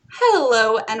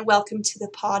Hello and welcome to the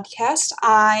podcast.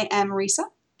 I am Risa.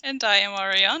 And I am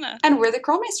Ariana. And we're the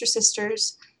Curlmeister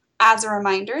Sisters. As a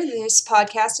reminder, this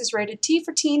podcast is rated T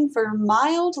for teen for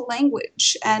mild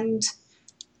language and,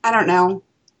 I don't know,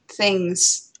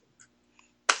 things.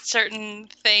 Certain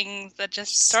things that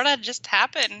just sort of just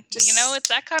happen. It's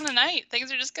that kind of night. Things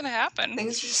are just going to happen.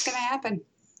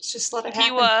 Just let it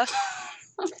happen.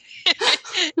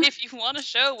 If you want a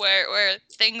show where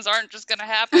things aren't just going to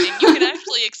happen, and you can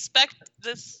actually expect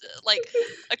this,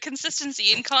 a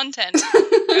consistency in content,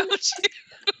 go to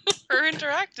her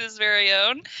Interactive's very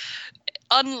own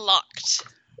Unlocked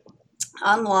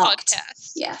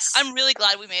podcast. Yes. I'm really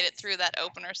glad we made it through that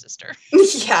opener, sister.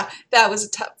 Yeah, that was a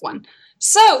tough one.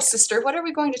 So, sister, what are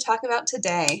we going to talk about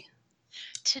today?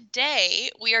 Today,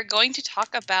 we are going to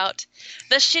talk about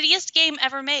the shittiest game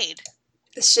ever made.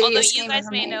 You guys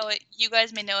may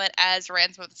know it as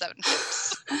Ransom of the Seven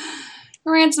Ships.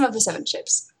 Ransom of the Seven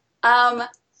Ships.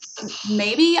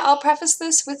 Maybe I'll preface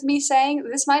this with me saying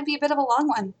this might be a bit of a long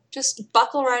one. Just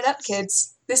buckle right up,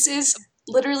 kids. This is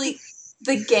literally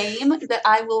the game that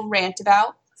I will rant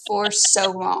about for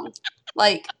so long.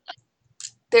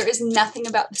 There is nothing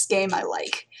about this game I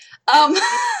like. The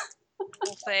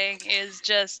whole thing is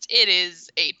just, it is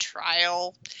a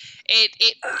trial.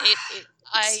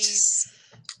 I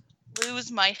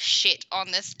lose my shit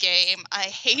on this game. I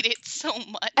hate it so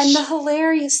much. And the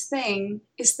hilarious thing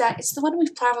is that it's the one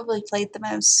we've probably played the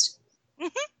most. Mm-hmm.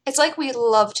 It's like we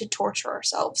love to torture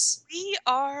ourselves. We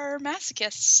are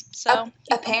masochists, so...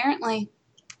 apparently.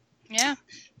 Yeah.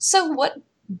 So what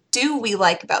do we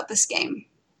like about this game?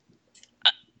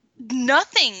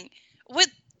 Nothing.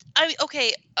 I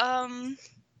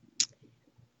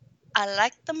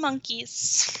like the monkeys.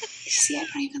 See, I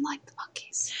don't even like the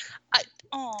monkeys.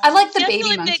 I like the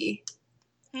baby monkey.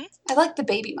 I like the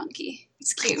baby monkey.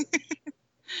 It's cute.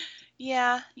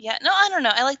 Yeah. No, I don't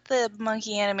know. I like the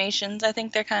monkey animations. I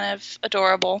think they're kind of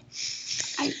adorable.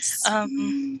 It's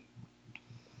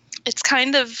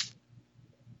kind of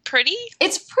pretty.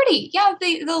 It's pretty. Yeah,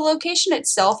 the location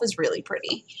itself is really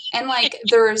pretty. And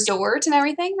the resort and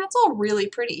everything, that's all really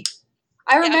pretty.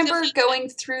 I remember going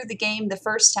through the game the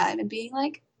first time and being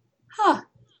like,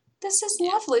 this is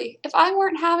lovely. If I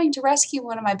weren't having to rescue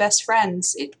one of my best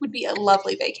friends, it would be a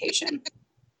lovely vacation.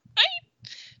 Right?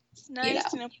 It's nice,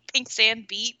 pink sand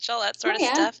beach, all that sort of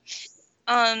stuff.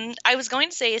 I was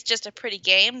going to say it's just a pretty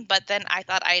game, but then I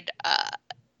thought I'd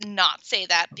not say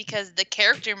that because the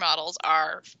character models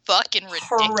are fucking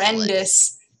ridiculous.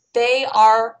 Horrendous. They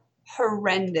are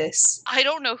horrendous. I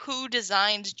don't know who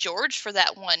designed George for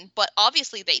that one, but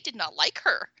obviously they did not like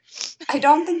her. I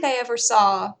don't think they ever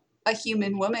saw a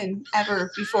human woman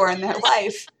ever before in their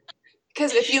life.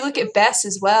 Because if you look at Bess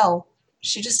as well,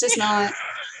 she just is not.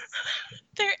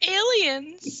 They're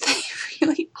aliens. They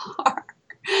really are.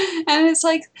 And it's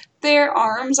like their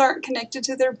arms aren't connected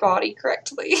to their body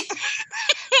correctly.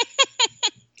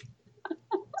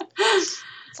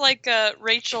 It's like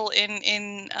Rachel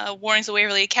in Warnings of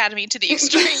Waverly Academy to the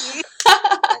extreme.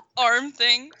 Arm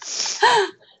thing.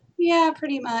 Yeah,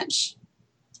 pretty much.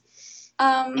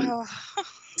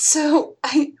 So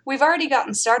we've already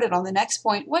gotten started on the next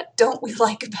point. What don't we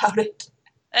like about it?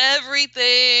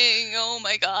 Everything. Oh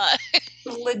my god.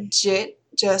 Legit,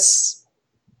 just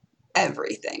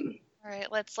everything. All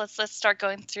right, let's start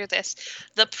going through this.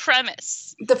 The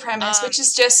premise, which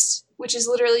is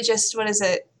literally just, what is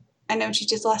it? I Know What You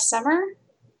Did Last Summer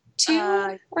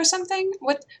 2 or something.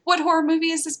 What horror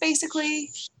movie is this basically?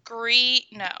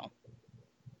 No.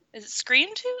 Is it Scream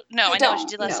 2? No, I Know What You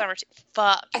Did Last Summer 2.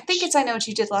 Fuck. I think it's I Know What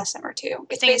You Did Last Summer 2.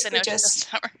 It's basically just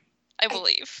Summer. I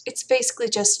believe. It's basically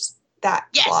just that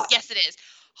plot. Yes, it is.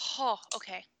 Oh,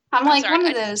 okay. I'm sorry, one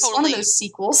of those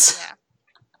sequels. Yeah.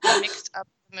 I mixed up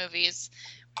the movies,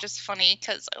 which is funny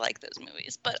because I like those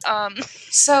movies. But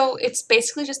So it's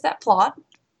basically just that plot.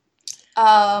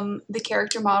 The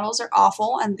character models are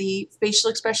awful, and the facial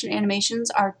expression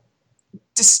animations are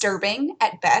disturbing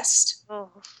at best.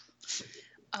 Oh.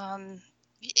 And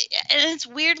it's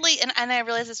weirdly, and I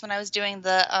realized this when I was doing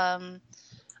the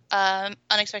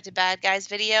Unexpected Bad Guys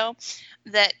video,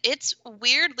 that it's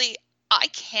weirdly, I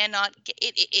cannot get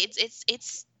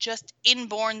it's just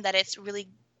inborn that it's really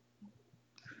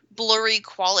blurry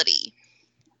quality.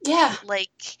 Yeah.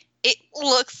 It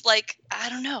looks like, I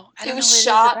don't know. It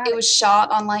was shot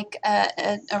on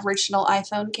an original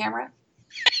iPhone camera.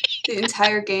 The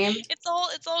entire game.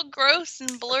 It's all gross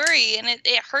and blurry, and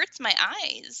it hurts my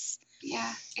eyes.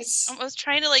 Yeah, I was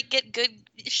trying to get good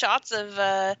shots of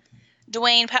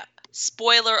Dwayne.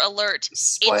 Spoiler alert!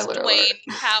 It's Dwayne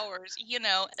Powers.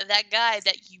 That guy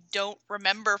that you don't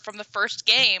remember from the first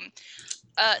game.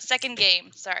 second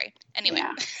game. Sorry. Anyway.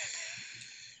 Yeah.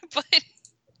 But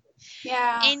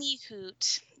Yeah. any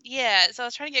hoot. Yeah, so I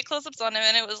was trying to get close-ups on him,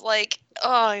 and it was like,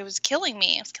 oh, it was killing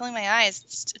me. It was killing my eyes.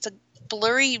 It's a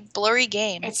blurry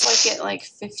game. It's like at like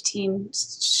 15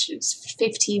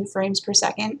 frames per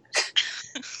second.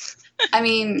 I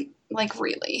mean, like,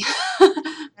 really.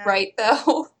 Right,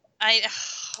 though?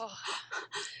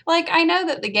 Like, I know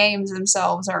that the games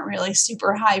themselves aren't really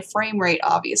super high frame rate,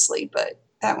 obviously, but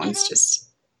that one's just...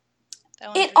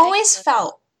 It always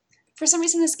felt... For some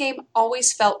reason, this game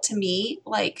always felt to me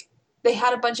like they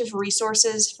had a bunch of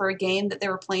resources for a game that they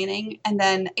were planning, and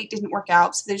then it didn't work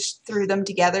out, so they just threw them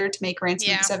together to make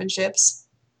Ransom of the Seven Ships.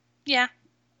 Yeah.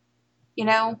 You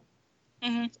know?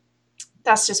 Mm-hmm.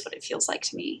 That's just what it feels like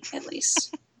to me, at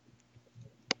least.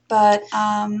 But,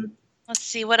 let's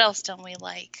see, what else don't we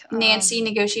like? Nancy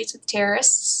negotiates with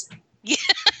terrorists. Yeah.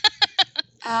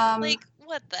 Like,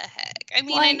 what the heck? I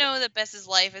mean, like, I know that Bess's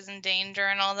life is in danger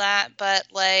and all that, but,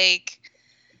 like,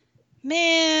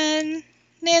 man,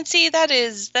 Nancy, that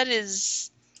is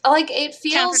like, it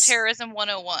feels... Counterterrorism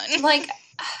 101. Like,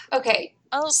 okay.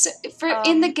 Oh, so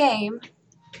in the game...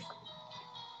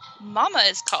 Mama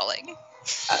is calling.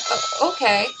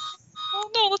 Okay. Oh,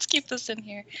 no, let's keep this in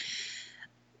here.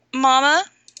 Mama?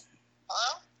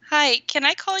 Hello? Hi, can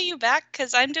I call you back?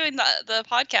 Because I'm doing the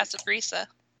podcast with Risa.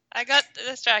 I got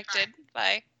distracted.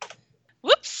 Bye.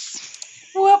 Whoops.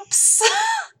 I'm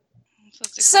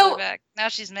supposed to call her back. Now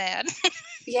she's mad.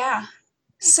 Yeah.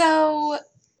 So,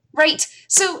 right.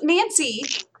 So, Nancy,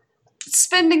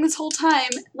 spending this whole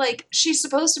time, like, she's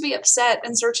supposed to be upset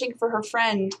and searching for her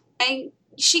friend. And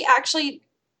she actually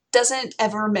doesn't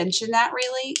ever mention that,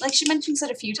 really. Like, she mentions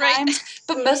it a few times,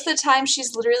 but most of the time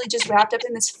she's literally just wrapped up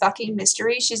in this fucking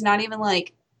mystery. She's not even,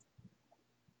 like,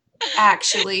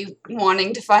 actually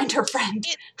wanting to find her friend.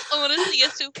 It honestly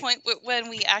gets to a point when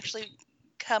we actually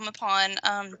come upon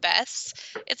Bess.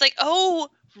 It's like, oh,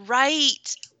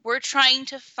 right, we're trying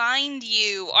to find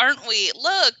you, aren't we?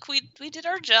 Look, we did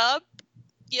our job.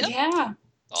 Yep. Yeah.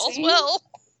 All's well.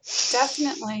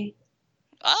 Definitely.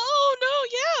 Oh, no,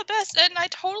 yeah, Bess. And I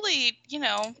totally,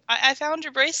 I found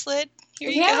your bracelet.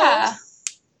 Here you go.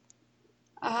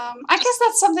 I guess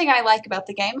that's something I like about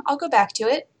the game. I'll go back to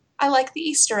it. I like the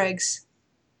Easter eggs.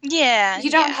 Yeah. You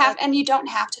don't have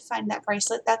to find that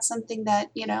bracelet. That's something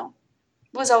that,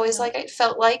 was always like, it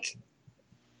felt like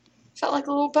a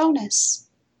little bonus.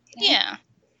 Yeah.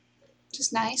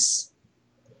 Just nice.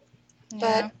 Yeah.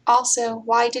 But also,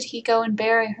 why did he go and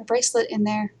bury her bracelet in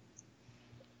there?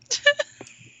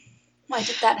 Why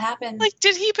did that happen? Like,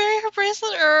 did he bury her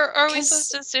bracelet, or are we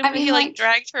supposed to assume that he,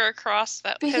 dragged her across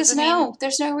that? Because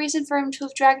there's no reason for him to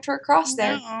have dragged her across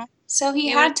there. So he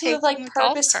had to have,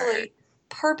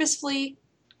 purposefully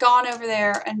gone over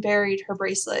there and buried her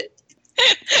bracelet.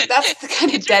 That's the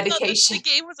kind of dedication. The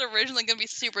game was originally going to be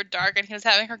super dark, and he was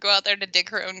having her go out there to dig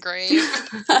her own grave.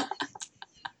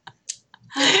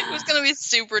 It was going to be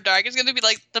super dark. It's going to be,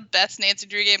 like, the best Nancy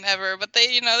Drew game ever, but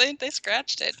they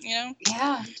scratched it,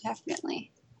 Yeah,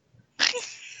 definitely.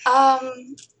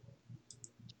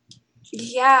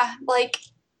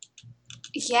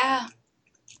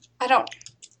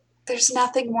 There's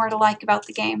nothing more to like about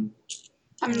the game.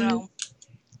 No.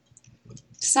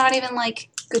 It's not even, like,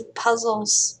 good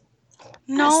puzzles.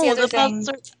 No, the puzzles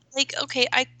are, like, okay,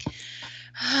 I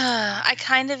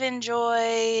kind of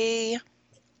enjoy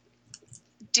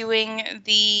doing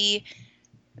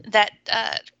that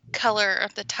color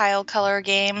of the tile color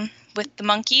game with the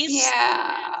monkeys.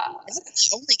 Yeah. It's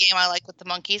the only game I like with the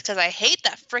monkeys, because I hate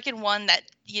that freaking one that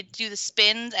you do the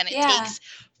spins and it takes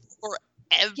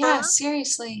forever. Yeah,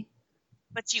 seriously.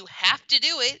 But you have to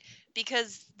do it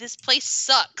because this place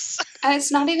sucks. And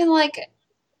it's not even like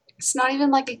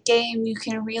a game you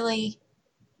can really,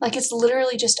 like, it's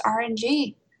literally just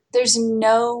RNG. There's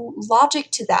no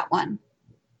logic to that one.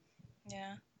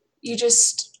 Yeah. It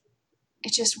just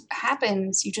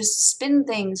happens. You just spin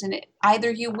things, and either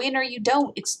you win or you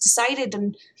don't. It's decided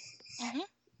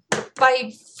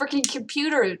by freaking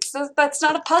computer. That's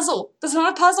not a puzzle. That's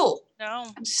not a puzzle.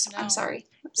 No. I'm sorry.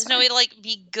 There's no way to, like,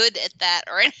 be good at that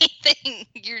or anything.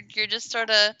 You're just sort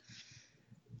of...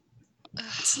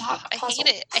 It's not a puzzle.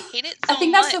 I hate it so much. I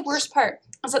think that's the worst part,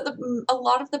 is that a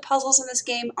lot of the puzzles in this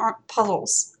game aren't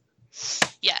puzzles.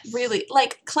 Yes. Really.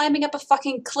 Like, climbing up a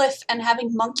fucking cliff and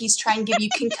having monkeys try and give you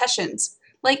concussions.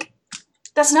 Like,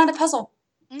 that's not a puzzle.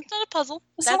 It's not a puzzle.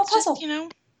 It's not a puzzle.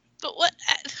 Just, but what...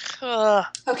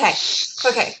 Okay.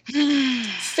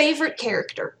 Favorite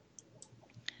character?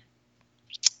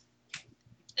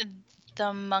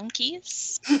 The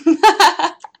monkeys?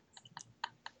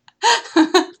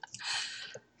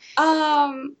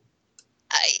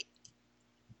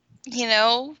 You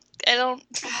know, I don't.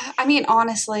 I mean,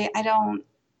 honestly, I don't.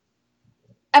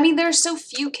 I mean, there are so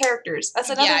few characters. That's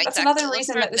another. Yeah, That's exactly. another Let's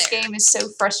reason start that this there. game is so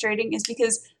frustrating. Is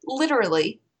because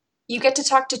literally, you get to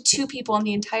talk to 2 people in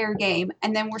the entire game,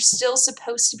 and then we're still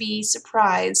supposed to be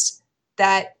surprised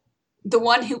that the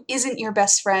one who isn't your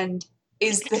best friend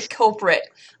is the culprit.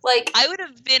 Like, I would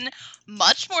have been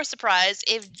much more surprised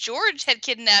if George had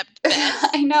kidnapped Beth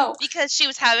I know. because she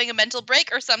was having a mental break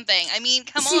or something. I mean,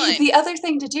 come See, on. the other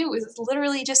thing to do is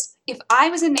literally just if I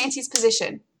was in Nancy's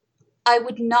position, I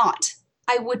would not.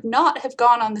 I would not have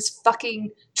gone on this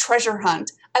fucking treasure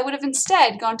hunt. I would have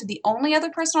instead gone to the only other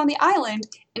person on the island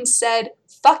and said,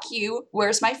 fuck you,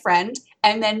 where's my friend?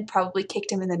 And then probably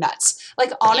kicked him in the nuts.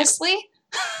 Like, honestly,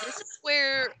 This is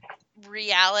where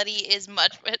reality is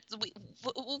much.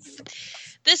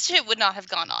 This shit would not have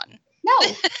gone on. no.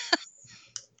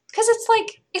 Because it's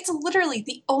like, it's literally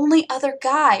the only other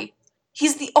guy.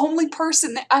 He's the only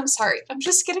person that. I'm sorry, I'm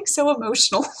just getting so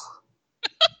emotional.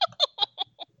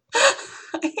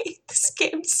 I hate this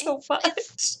game so much.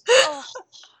 Oh.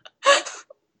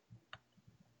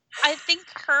 I think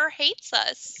her hates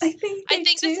us. I think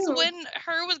this is when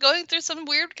her was going through some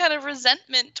weird kind of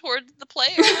resentment towards the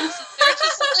players. They're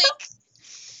just like,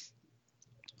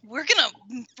 we're gonna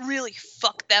really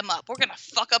fuck them up. We're gonna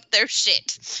fuck up their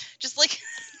shit. Just like,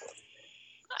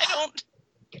 I don't.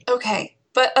 Okay,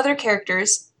 but other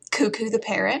characters, Cuckoo the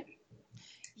parrot,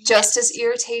 just as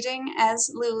irritating as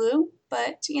Lulu,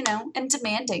 but and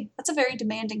demanding. That's a very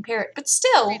demanding parrot, but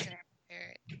still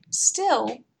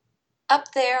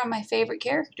up there on my favorite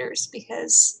characters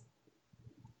because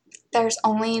there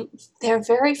are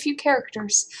very few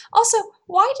characters. Also,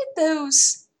 why did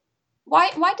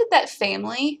that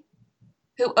family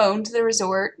who owned the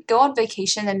resort go on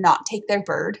vacation and not take their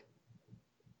bird?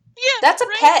 Yeah, that's a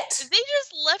pet. They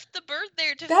just left the bird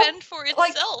there to fend for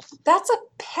itself. That's a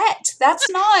pet. That's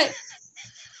not.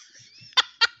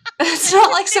 It's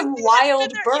not like some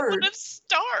wild bird. It would have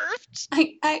starved.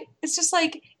 It's just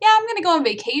like, yeah, I'm gonna go on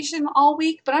vacation all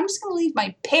week, but I'm just gonna leave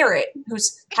my parrot,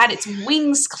 who's had its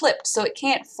wings clipped so it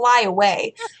can't fly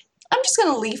away. I'm just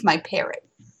gonna leave my parrot.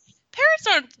 Parrots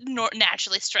aren't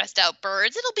naturally stressed out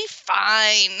birds. It'll be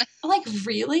fine. Like,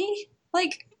 really?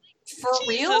 Like, for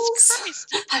real? Jesus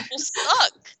Christ, people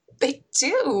suck. They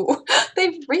do.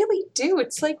 They really do.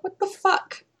 It's like, what the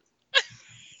fuck?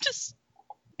 Just.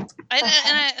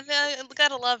 I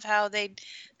gotta love how they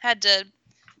had to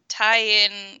tie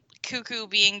in Cuckoo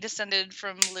being descended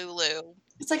from Lulu.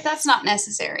 It's like, that's not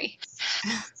necessary.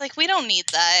 It's like, we don't need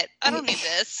that. I don't need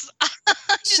this. I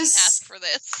didn't ask for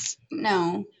this.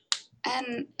 No.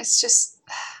 And it's just...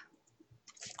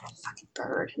 fucking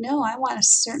bird. No, I want a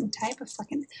certain type of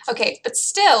fucking... Okay, but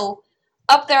still,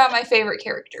 up there on my favorite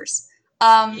characters.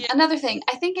 Another thing,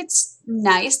 I think it's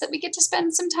nice that we get to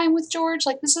spend some time with George.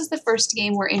 Like, this is the first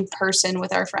game we're in person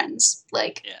with our friends.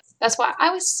 Like, that's why I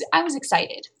was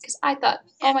excited. Because I thought,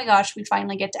 oh my gosh, we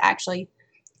finally get to actually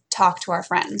talk to our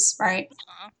friends, right?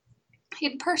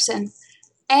 In person.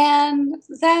 And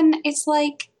then it's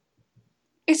like,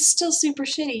 it's still super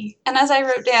shitty. And as I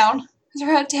wrote down,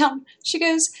 she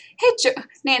goes, hey,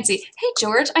 Nancy, hey,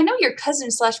 George, I know your cousin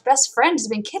 / best friend has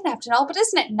been kidnapped and all, but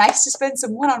isn't it nice to spend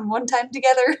some one-on-one time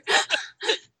together?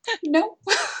 No.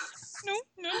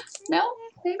 No,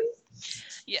 maybe?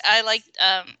 Yeah, I liked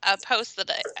a post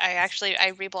that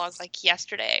I reblogged like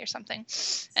yesterday or something,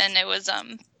 and it was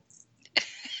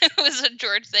it was a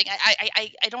George thing.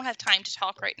 I don't have time to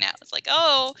talk right now. It's like,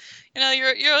 oh,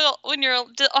 you're when you're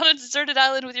on a deserted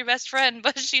island with your best friend,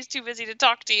 but she's too busy to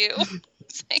talk to you.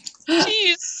 It's like,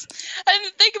 jeez, I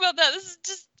didn't think about that. This is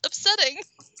just upsetting.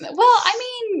 Well, I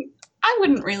mean, I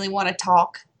wouldn't really want to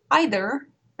talk either.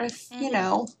 If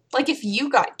like if you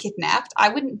got kidnapped, I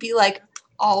wouldn't be like,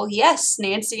 oh yes,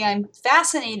 Nancy, I'm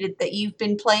fascinated that you've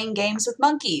been playing games with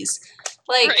monkeys.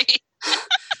 Like. Right.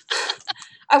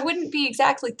 I wouldn't be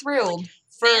exactly thrilled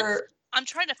for... I'm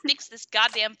trying to fix this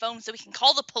goddamn phone so we can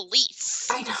call the police.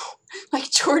 I know.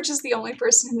 Like, George is the only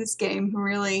person in this game who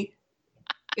really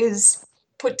is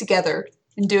put together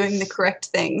and doing the correct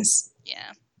things.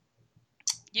 Yeah.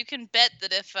 You can bet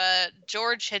that if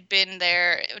George had been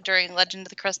there during Legend of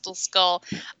the Crystal Skull,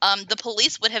 the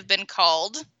police would have been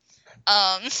called.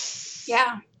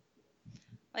 Yeah.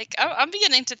 Like, I'm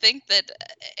beginning to think that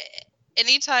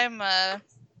anytime...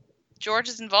 George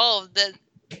is involved, the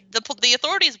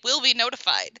authorities will be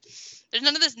notified. There's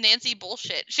none of this Nancy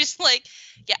bullshit. She's like,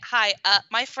 yeah, hi,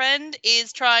 my friend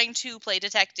is trying to play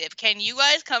detective. Can you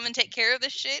guys come and take care of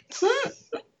this shit?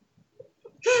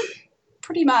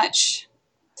 Pretty much.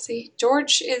 See,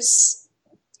 George is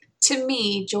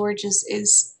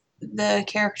the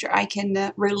character I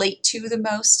can relate to the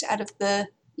most out of the,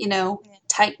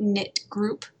 tight-knit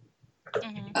group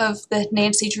of the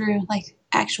Nancy Drew, like,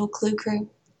 actual Clue crew.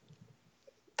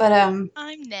 But, I'm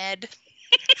Ned.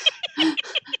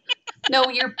 No,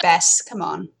 you're Bess. Come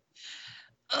on.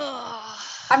 Ugh.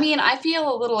 I mean, I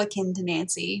feel a little akin to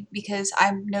Nancy because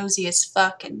I'm nosy as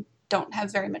fuck and don't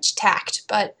have very much tact,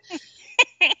 but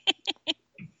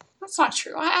that's not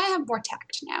true. I have more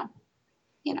tact now.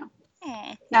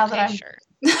 Now that I'm sure.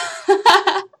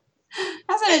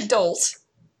 as an adult.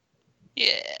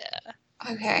 Yeah.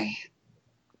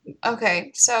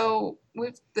 Okay, so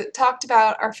we've talked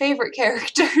about our favorite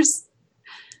characters.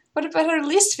 What about our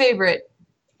least favorite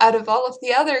out of all of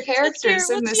the other characters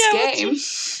in this game?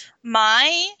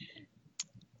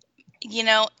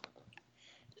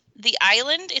 The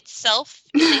island itself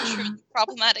is a truly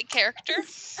problematic character.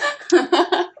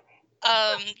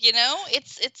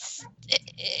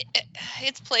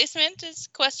 Its placement is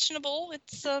questionable.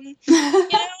 It's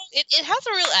it has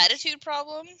a real attitude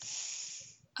problem.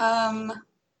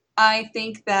 I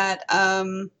think that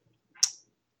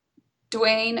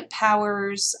Dwayne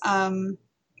Powers'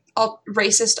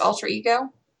 racist alter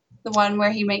ego, the one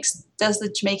where he does the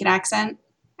Jamaican accent,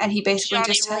 and he basically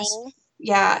Johnny just has Roll.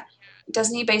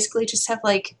 doesn't he basically just have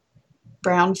like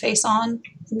brown face on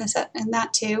in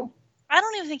that too? I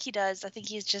don't even think he does. I think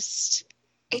he's just.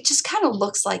 It just kind of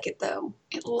looks like it though.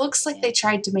 It looks like they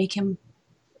tried to make him.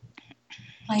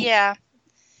 Like, yeah.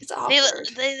 It's awkward.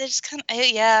 They just kind of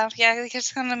they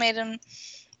just kind of made him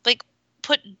like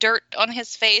put dirt on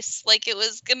his face like it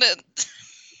was gonna.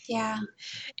 Yeah.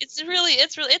 It's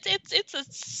a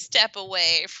step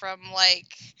away from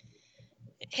like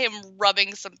him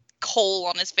rubbing some coal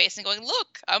on his face and going,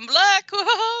 "Look, I'm black."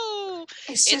 Whoa!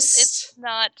 It's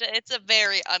a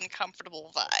very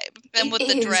uncomfortable vibe, and with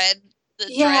the dread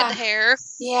hair.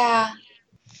 Yeah.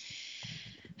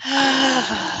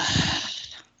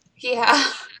 Yeah.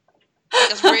 It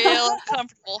was real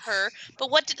uncomfortable.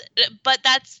 But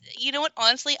that's, you know what?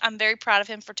 Honestly, I'm very proud of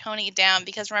him for toning it down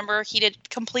because remember he did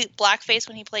complete blackface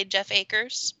when he played Jeff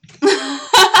Akers.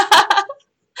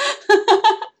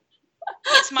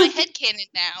 It's my headcanon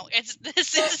now.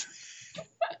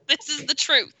 This is the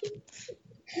truth.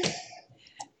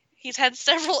 He's had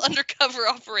several undercover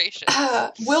operations.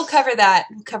 We'll cover that.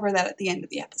 We'll cover that at the end of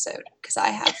the episode because I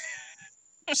have.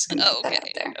 Just gonna put that out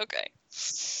there. Okay.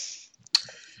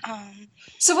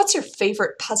 So what's your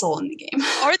favorite puzzle in the game?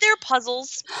 Are there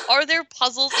puzzles? Are there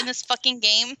puzzles in this fucking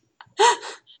game?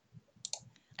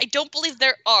 I don't believe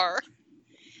there are.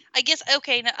 I guess,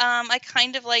 okay, I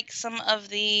kind of like some of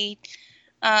the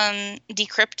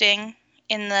decrypting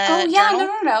in the journal.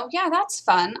 No. Yeah, that's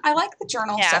fun. I like the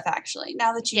journal stuff, actually,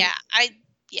 now that you...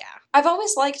 I've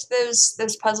always liked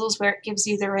those puzzles where it gives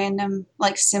you the random,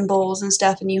 like, symbols and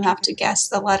stuff, and you have to guess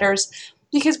the letters.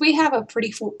 Because we have a pretty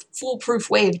foolproof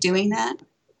way of doing that.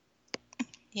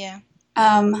 Yeah.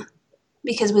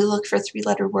 Because we look for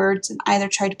 3-letter words and either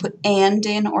try to put and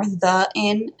in or the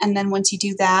in, and then once you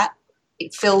do that,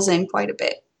 it fills in quite a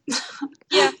bit.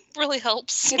 Yeah, really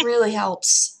helps. It really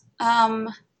helps. I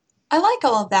like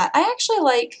all of that. I actually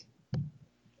like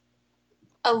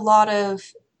a lot of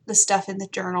the stuff in the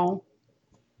journal.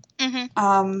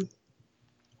 Mm-hmm.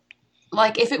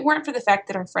 Like, if it weren't for the fact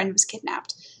that our friend was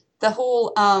kidnapped, the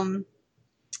whole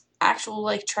actual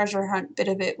like treasure hunt bit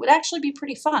of it would actually be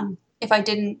pretty fun if I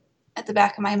didn't, at the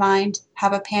back of my mind,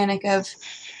 have a panic of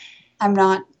I'm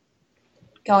not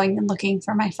going and looking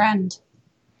for my friend.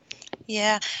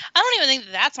 Yeah, I don't even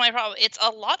think that's my problem. It's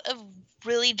a lot of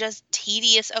really just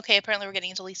tedious. Okay, apparently we're getting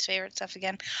into least favorite stuff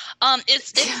again.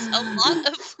 It's a lot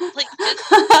of like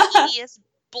just tedious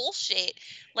bullshit.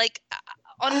 Like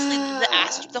honestly,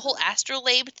 the whole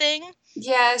astrolabe thing.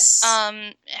 Yes.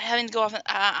 Having to go off.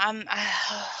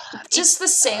 Just the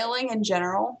sailing in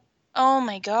general. Oh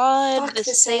my god, Fuck the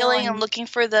sailing and looking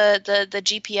for the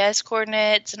GPS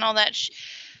coordinates and all that.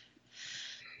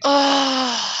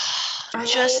 I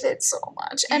hate it so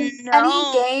much. And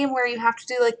any game where you have to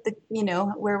do like the,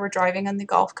 where we're driving on the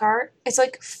golf cart, it's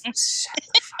like, shut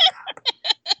the fuck up.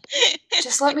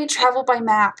 Just let me travel by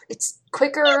map. It's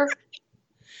quicker.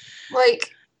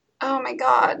 Like, oh my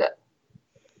god.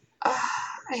 I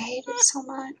hate it so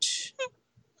much.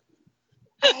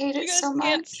 I hate it so much.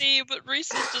 You guys can't see, but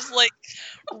Reese is just like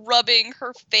rubbing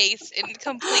her face in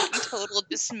complete and total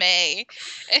dismay.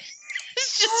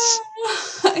 It's just...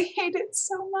 I hate it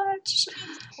so much. It's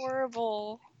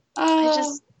horrible.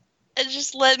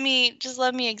 Just let me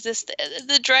exist.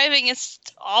 The driving is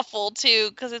awful too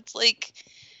because it's like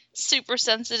super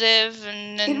sensitive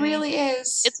and it really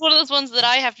is. It's one of those ones that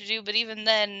I have to do, but even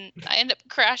then I end up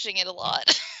crashing it a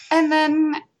lot. And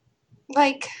then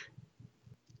like,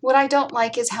 what I don't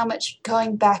like is how much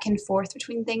going back and forth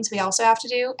between things we also have to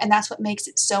do, and that's what makes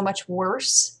it so much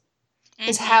worse.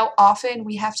 Is how often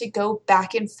we have to go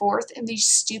back and forth in these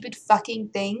stupid fucking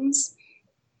things.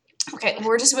 Okay,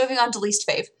 we're just moving on to least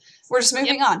fave. We're just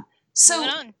moving on. So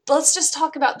let's just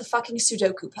talk about the fucking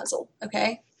Sudoku puzzle,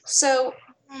 okay? So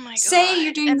say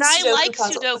you're doing the Sudoku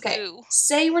puzzle. Sudoku. Okay,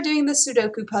 say we're doing the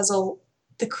Sudoku puzzle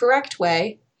the correct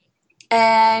way,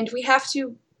 and we have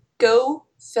to go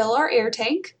fill our air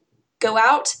tank, go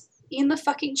out in the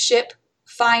fucking ship,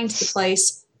 find the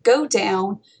place, go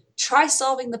down, try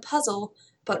solving the puzzle,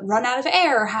 but run out of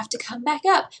air, have to come back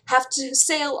up, have to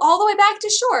sail all the way back to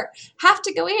shore, have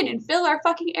to go in and fill our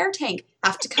fucking air tank,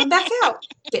 have to come back out,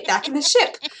 get back in the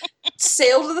ship,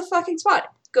 sail to the fucking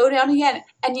spot, go down again.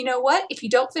 And you know what? If you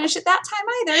don't finish it that time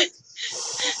either...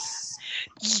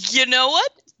 You know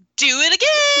what? Do it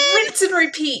again! Rinse and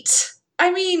repeat.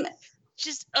 I mean...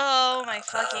 Just, oh my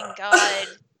fucking god.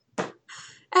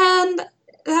 And...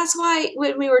 that's why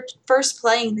when we were first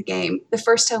playing the game, the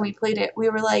first time we played it, we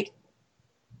were like,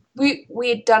 we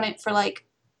had done it for like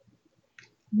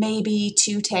maybe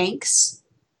 2 tanks,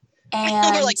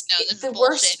 and we're like, no, this is the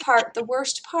bullshit.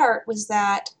 worst part was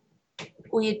that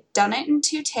we had done it in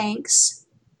 2 tanks,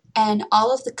 and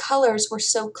all of the colors were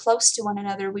so close to one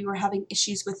another, we were having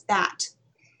issues with that.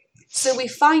 So we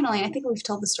finally, I think we've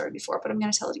told the story before, but I'm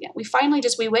going to tell it again.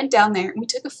 We went down there and we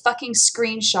took a fucking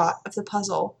screenshot of the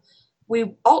puzzle.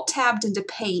 We alt-tabbed into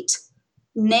Paint,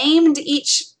 named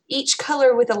each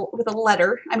color with a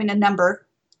letter. I mean, a number.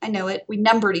 I know it. We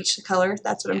numbered each color.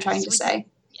 That's what I'm trying to say.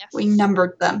 Yes. We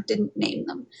numbered them, didn't name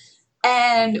them.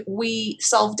 And we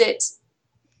solved it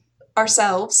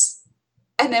ourselves.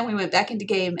 And then we went back into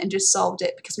game and just solved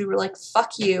it because we were like,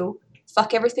 fuck you.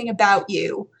 Fuck everything about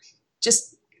you.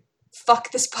 Just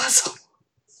fuck this puzzle.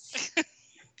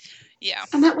 Yeah.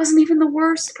 And that wasn't even the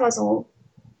worst puzzle.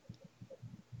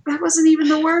 That wasn't even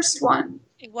the worst one.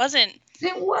 It wasn't.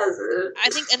 It wasn't. I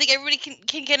think everybody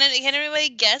can everybody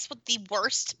guess what the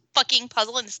worst fucking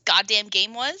puzzle in this goddamn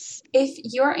game was? If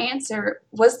your answer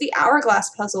was the hourglass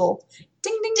puzzle,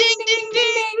 ding ding ding ding ding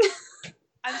ding ding.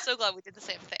 I'm so glad we did the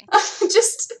same thing.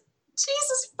 Just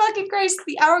Jesus fucking Christ,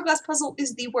 the hourglass puzzle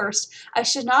is the worst. I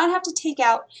should not have to take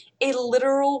out a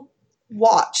literal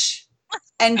watch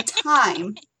and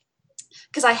time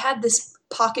because I had this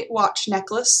pocket watch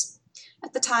necklace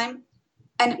at the time,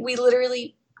 and we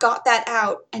literally got that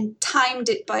out and timed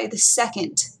it by the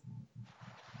second.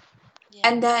 Yeah.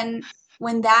 And then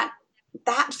when that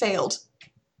failed,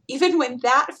 even when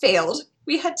that failed,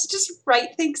 we had to just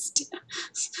write things down.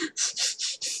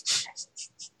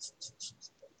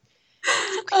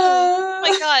 Okay. Oh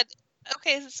my god.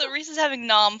 Okay, so Reese is having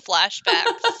nom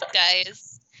flashbacks,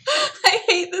 guys. I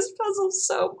hate this puzzle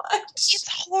so much. It's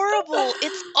horrible.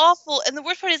 It's awful. And the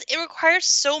worst part is it requires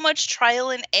so much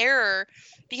trial and error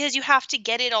because you have to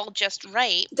get it all just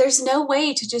right. There's no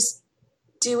way to just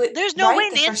do it. There's no way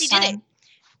Nancy did it.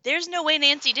 There's no way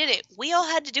Nancy did it. We all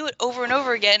had to do it over and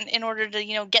over again in order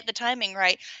to, get the timing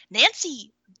right.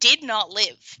 Nancy did not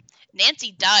live.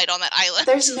 Nancy died on that island.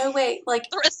 There's no way. Like,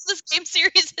 the rest of this game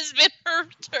series has been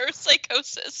her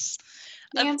psychosis.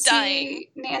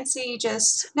 Nancy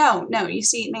just no. You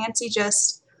see, Nancy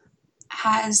just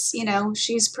has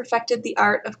she's perfected the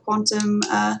art of quantum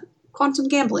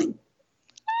gambling.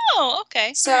 Oh,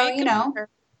 okay. So right,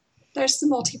 there's the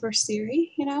multiverse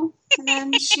theory, and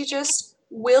then she just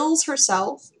wills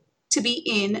herself to be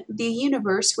in the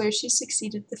universe where she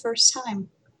succeeded the first time.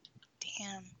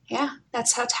 Damn. Yeah,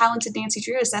 that's how talented Nancy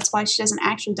Drew is. That's why she doesn't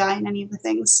actually die in any of the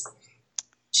things.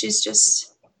 She's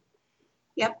just,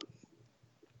 yep.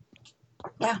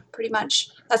 Yeah, pretty much.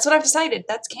 That's what I've decided.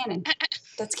 That's canon.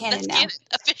 That's canon now. Canon.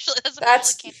 Officially,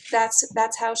 that's canon.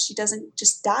 That's how she doesn't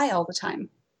just die all the time.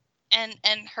 And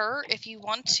her, if you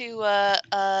want to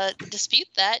dispute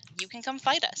that, you can come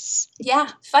fight us.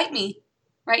 Yeah, fight me.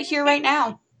 Right here, right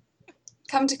now.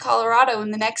 Come to Colorado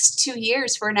in the next 2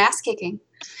 years for an ass kicking.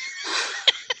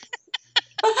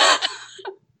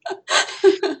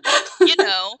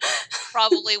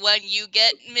 Probably when you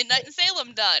get Midnight in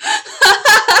Salem done.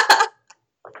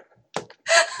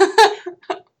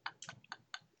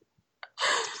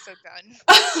 So done.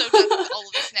 So done with all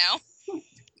of this now.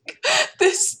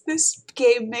 This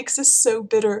game makes us so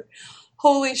bitter.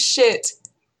 Holy shit.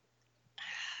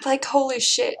 Like, holy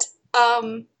shit.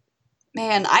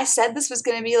 Man, I said this was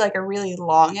going to be like a really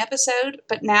long episode,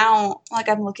 but now, like,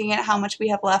 I'm looking at how much we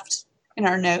have left in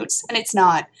our notes, and it's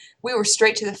not. We were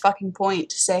straight to the fucking point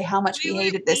to say how much we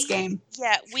hated this game.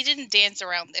 Yeah, we didn't dance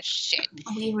around this shit.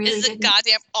 We really This is a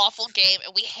goddamn awful game,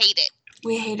 and we hate it.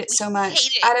 We hate it so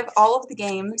much. Out of all of the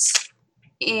games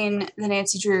in the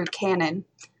Nancy Drew canon,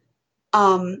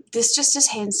 this just is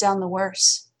hands down the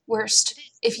worst.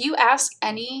 If you ask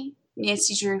any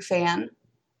Nancy Drew fan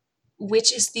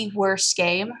which is the worst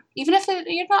game, even if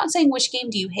you're not saying which game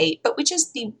do you hate, but which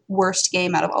is the worst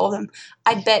game out of all of them,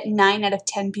 I bet 9 out of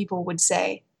 10 people would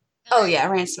say, oh yeah,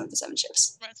 Ransom of the Seven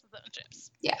Ships. Ransom of the Seven Ships.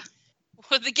 Yeah.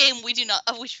 For the game of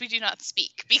which we do not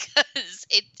speak, because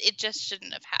it just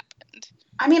shouldn't have happened.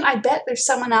 I mean, I bet there's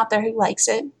someone out there who likes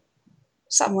it.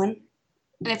 Someone.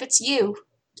 And if it's you,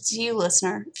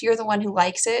 listener, if you're the one who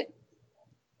likes it,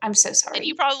 I'm so sorry. And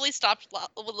you probably stopped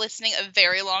listening a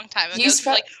very long time ago. You're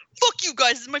like, fuck you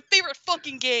guys, this is my favorite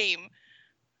fucking game.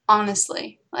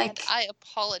 Honestly. Like, and I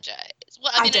apologize.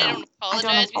 Well, I don't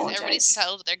apologize because everybody's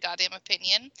entitled to their goddamn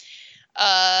opinion.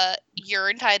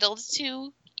 You're entitled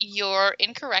to your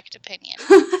incorrect opinion.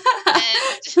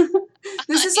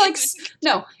 This is like,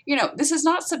 no, this is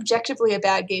not subjectively a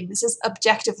bad game. This is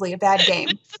objectively a bad game.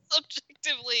 This is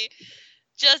objectively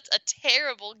just a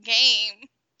terrible game.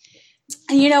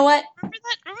 And you know what? Remember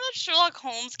that Sherlock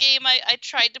Holmes game I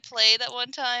tried to play that one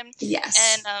time? Yes.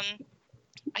 And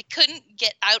I couldn't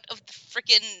get out of the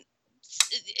freaking.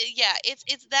 Yeah,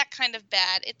 it's that kind of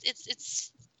bad.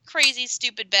 It's crazy,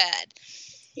 stupid bad.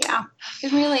 Yeah,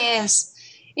 it really is.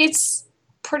 It's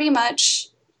pretty much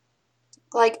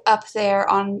like up there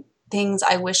on things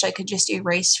I wish I could just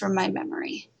erase from my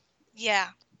memory. Yeah,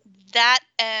 that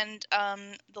and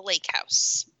the Lake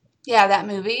House. Yeah, that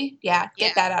movie. Yeah,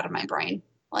 get that out of my brain.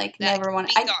 Like, that never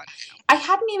want. I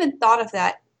hadn't even thought of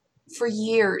that for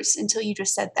years until you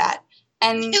just said that.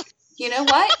 And you know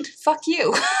what? Fuck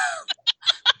you.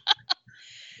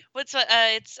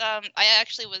 I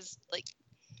actually was like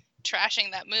trashing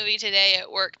that movie today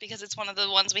at work because it's one of the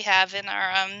ones we have in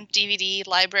our DVD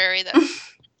library that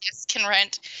guests can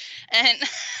rent, and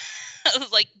I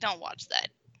was like, don't watch that.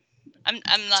 I'm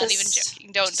not even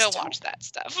joking. Don't watch that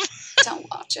stuff. Don't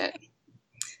watch it.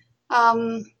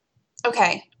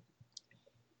 Okay.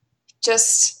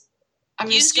 I'm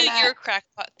just gonna your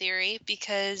crackpot theory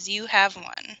because you have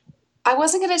one. I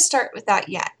wasn't gonna start with that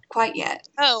quite yet.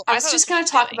 Oh, I was just gonna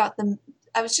talk about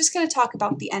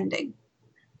the ending.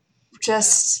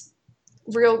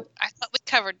 Real. I thought we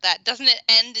covered that. Doesn't it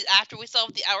end after we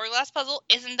solve the hourglass puzzle?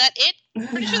 Isn't that it? I'm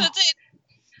pretty sure that's it.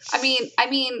 I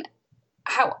mean,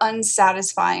 how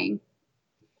unsatisfying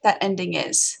that ending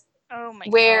is. Oh my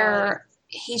god. Where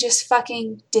he just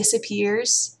fucking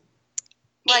disappears.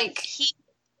 Like,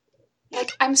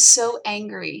 I'm so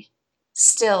angry.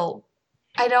 Still.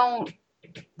 I don't,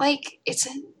 like,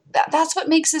 that's what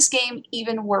makes this game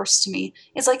even worse to me.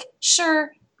 It's like,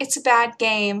 sure, it's a bad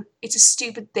game. It's a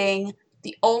stupid thing.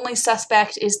 The only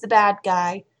suspect is the bad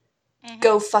guy. Mm-hmm.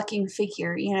 Go fucking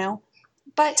figure,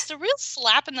 But it's a real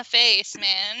slap in the face,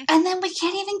 man. And then we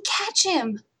can't even catch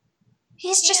him.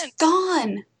 He's just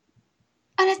gone.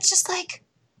 And it's just like,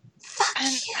 fuck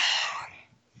you.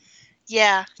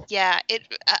 Yeah. It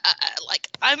like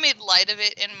I made light of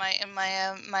it in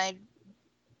my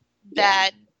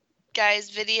bad guys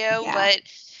video, but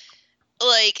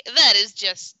like that is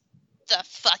just the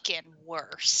fucking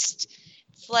worst.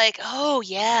 It's like, oh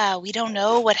yeah, we don't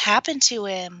know what happened to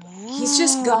him. Ooh, he's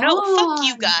just gone. No, fuck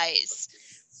you guys.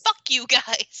 Fuck you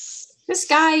guys. This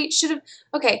guy should have.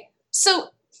 Okay, so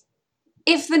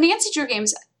if the Nancy Drew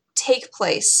games take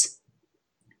place.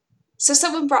 So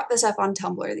someone brought this up on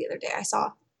Tumblr the other day. I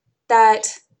saw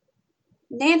that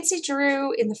Nancy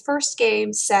Drew in the first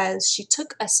game says she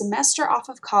took a semester off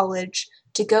of college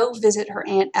to go visit her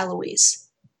Aunt Eloise.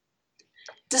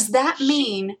 Does that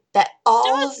mean that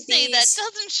all of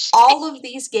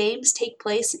these games take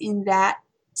place in that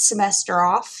semester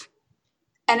off?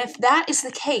 And if that is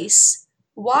the case,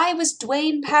 why was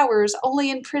Dwayne Powers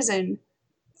only in prison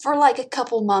for like a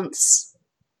couple months?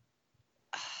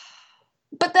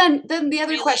 But then the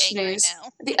other question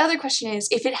is,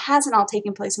 if it hasn't all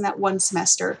taken place in that one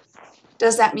semester,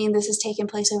 does that mean this has taken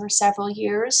place over several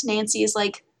years? Nancy is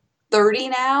like 30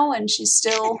 now, and she's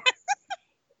still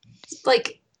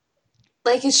like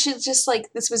is she just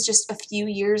like this was just a few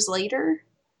years later?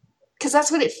 Because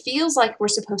that's what it feels like we're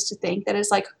supposed to think, that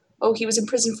it's like, oh, he was in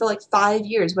prison for like 5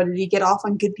 years, but did he get off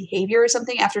on good behavior or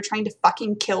something after trying to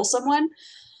fucking kill someone?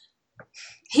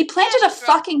 He planted a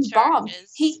fucking bomb.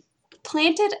 He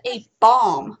planted a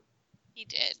bomb. He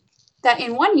did. That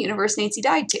in one universe Nancy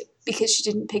died to because she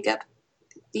didn't pick up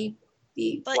the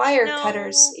wire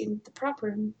cutters in the prop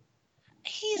room.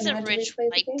 He's a rich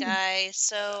white guy,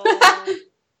 so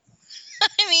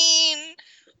I mean,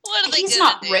 what are they He's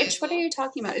gonna not do? Rich. What are you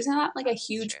talking about? Isn't that like a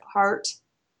huge part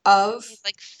of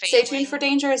Stay Tuned for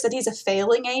Danger? Is that he's a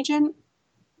failing agent?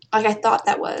 Like I thought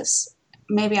that was.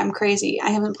 maybe I'm crazy. I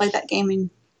haven't played that game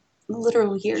in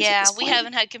literal years at this we point.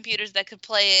 haven't had computers that could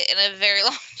play it in a very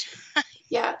long time.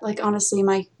 Yeah, like honestly,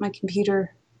 my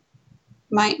computer,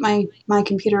 my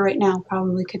computer right now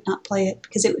probably could not play it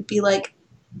because it would be like,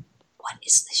 what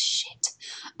is this shit?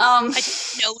 I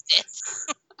didn't know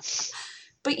this.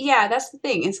 But yeah, that's the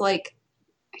thing. It's like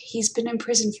he's been in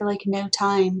prison for like no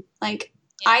time. Like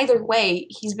either way,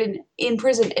 he's been in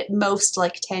prison at most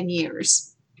like 10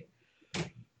 years.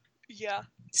 Yeah.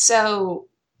 So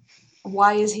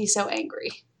why is he so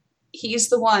angry? He's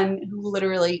the one who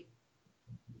literally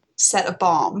set a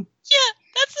bomb. Yeah,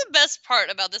 that's the best part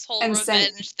about this whole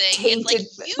revenge thing.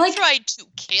 It's like, you tried to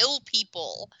kill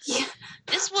people. Yeah.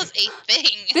 This was a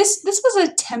thing. This was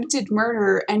attempted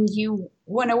murder, and you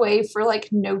went away for,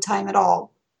 like, no time at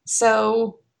all.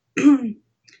 So,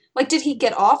 like, did he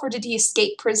get off, or did he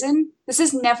escape prison? This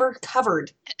is never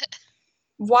covered.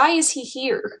 Why is he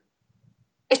here?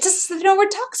 It just, no one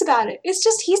talks about it. It's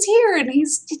just, he's here, and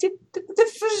he's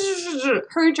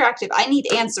her interactive. I need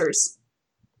answers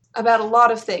about a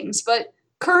lot of things, but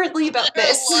currently about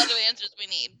this. There are a lot of answers we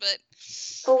need, but...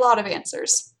 A lot of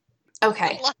answers.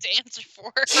 Okay. A lot to answer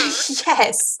for.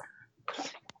 Yes.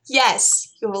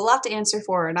 Yes. You have a lot to answer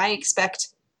for, and I expect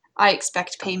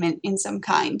payment in some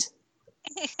kind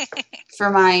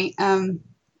for my, pain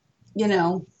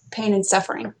and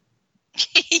suffering.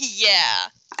 Yeah.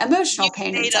 Emotional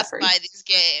pain and suffering. You made us buy these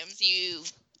games, you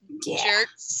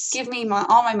jerks. Give me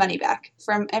all my money back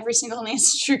from every single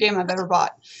Nancy Drew game I've ever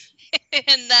bought.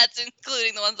 And that's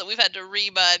including the ones that we've had to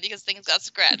rebuy because things got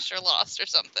scratched or lost or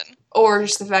something. Or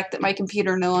just the fact that my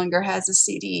computer no longer has a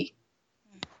CD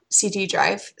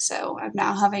drive, so I'm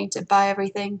now having to buy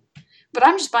everything. But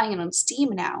I'm just buying it on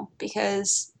Steam now,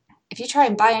 because if you try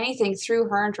and buy anything through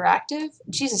Her Interactive,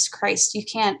 Jesus Christ, you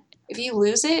can't. If you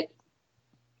lose it,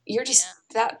 you're just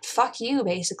fuck you,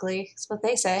 basically. That's what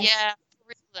they say. Yeah, for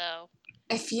real though.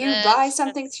 If you buy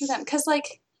something through them, because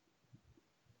like,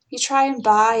 you try and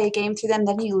buy a game through them,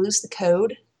 then you lose the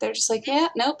code. They're just like, yeah,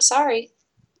 nope, sorry.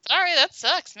 Sorry, that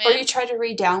sucks, man. Or you try to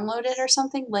re-download it or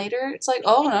something later. It's like,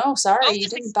 oh no, sorry, you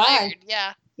didn't buy.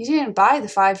 Yeah. You didn't buy the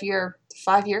 5-year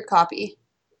copy.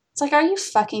 It's like, are you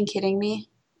fucking kidding me?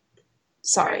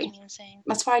 Sorry.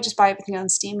 That's why I just buy everything on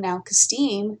Steam now, because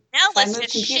Steam. Now let's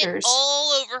just shit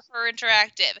all over Her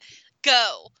Interactive.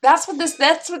 Go. That's what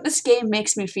this game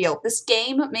makes me feel. This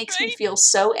game makes me feel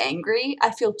so angry.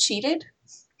 I feel cheated.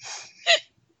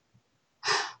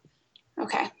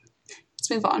 Okay.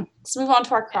 Let's move on. Let's move on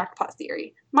to our crackpot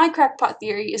theory. My crackpot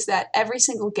theory is that every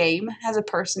single game has a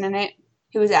person in it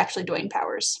who is actually Dwayne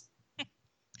Powers.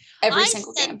 Every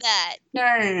single game. That.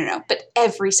 No. But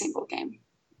every single game.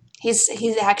 He's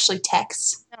actually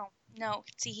Tex. No.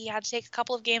 See, he had to take a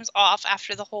couple of games off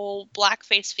after the whole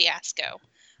blackface fiasco.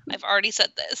 I've already said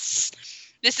this.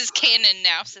 This is canon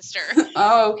now, sister.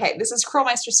 Oh, okay. This is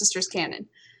Curlmeister Sisters canon.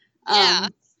 Yeah.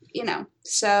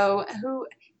 So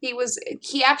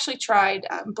he actually tried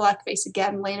blackface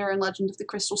again later in Legend of the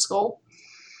Crystal Skull.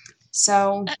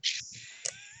 So.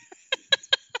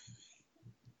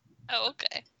 Oh,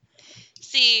 okay.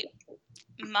 See,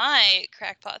 my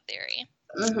crackpot theory,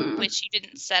 which you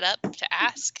didn't set up to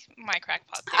ask my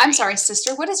crackpot theory. I'm sorry,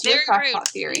 sister. What is your crackpot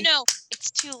theory? No,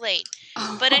 it's too late.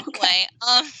 Oh, but anyway,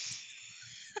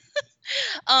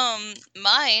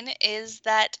 mine is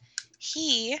that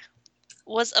he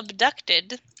was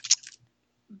abducted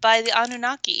by the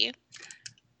Anunnaki.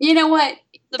 You know what?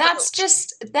 That's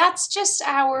just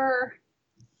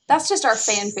our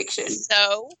fan fiction.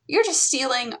 So you're just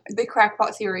stealing the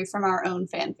crackpot theory from our own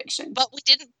fan fiction. But we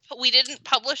didn't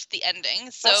publish the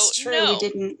ending, so that's true. No. We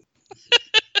didn't.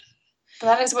 But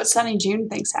that is what Sunny June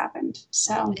thinks happened.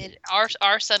 So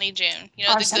our Sunny June,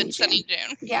 Sunny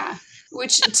June. Yeah,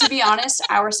 which to be honest,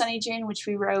 our Sunny June, which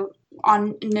we wrote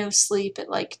on no sleep at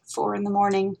like 4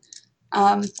 a.m,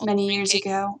 many years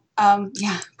ago.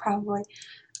 Yeah, probably.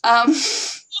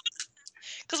 Because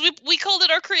we called it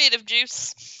our creative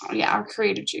juice. Oh, yeah, our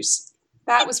creative juice.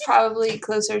 That was probably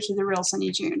closer to the real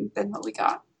Sunny June than what we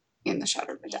got in the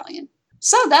Shattered Medallion.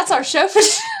 So that's our show for.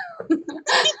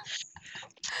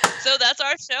 So that's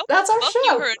our show. That's our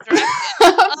show.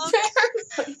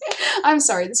 I'm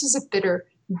sorry. This was a bitter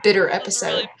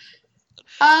episode.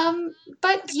 Really...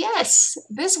 But yes,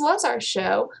 this was our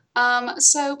show.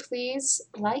 So please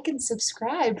like and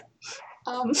subscribe.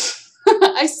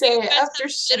 I say it after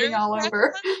shitting all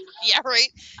over. Yeah,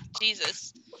 right.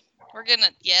 Jesus. We're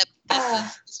gonna. Yep.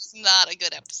 This is not a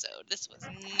good episode. This was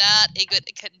not a good.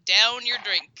 Cut down your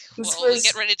drink while we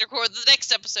get ready to record the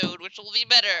next episode, which will be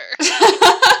better.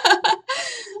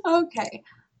 Okay.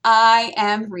 I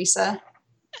am Risa. And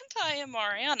Ty and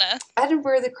Mariana. And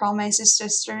we're the Crawlmeister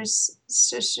sisters.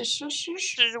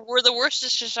 We're the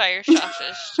Worcestershire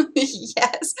Shoshes.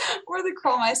 Yes, we're the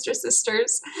Crawlmeister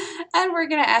sisters. And we're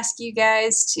going to ask you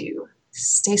guys to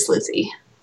stay sleuthy.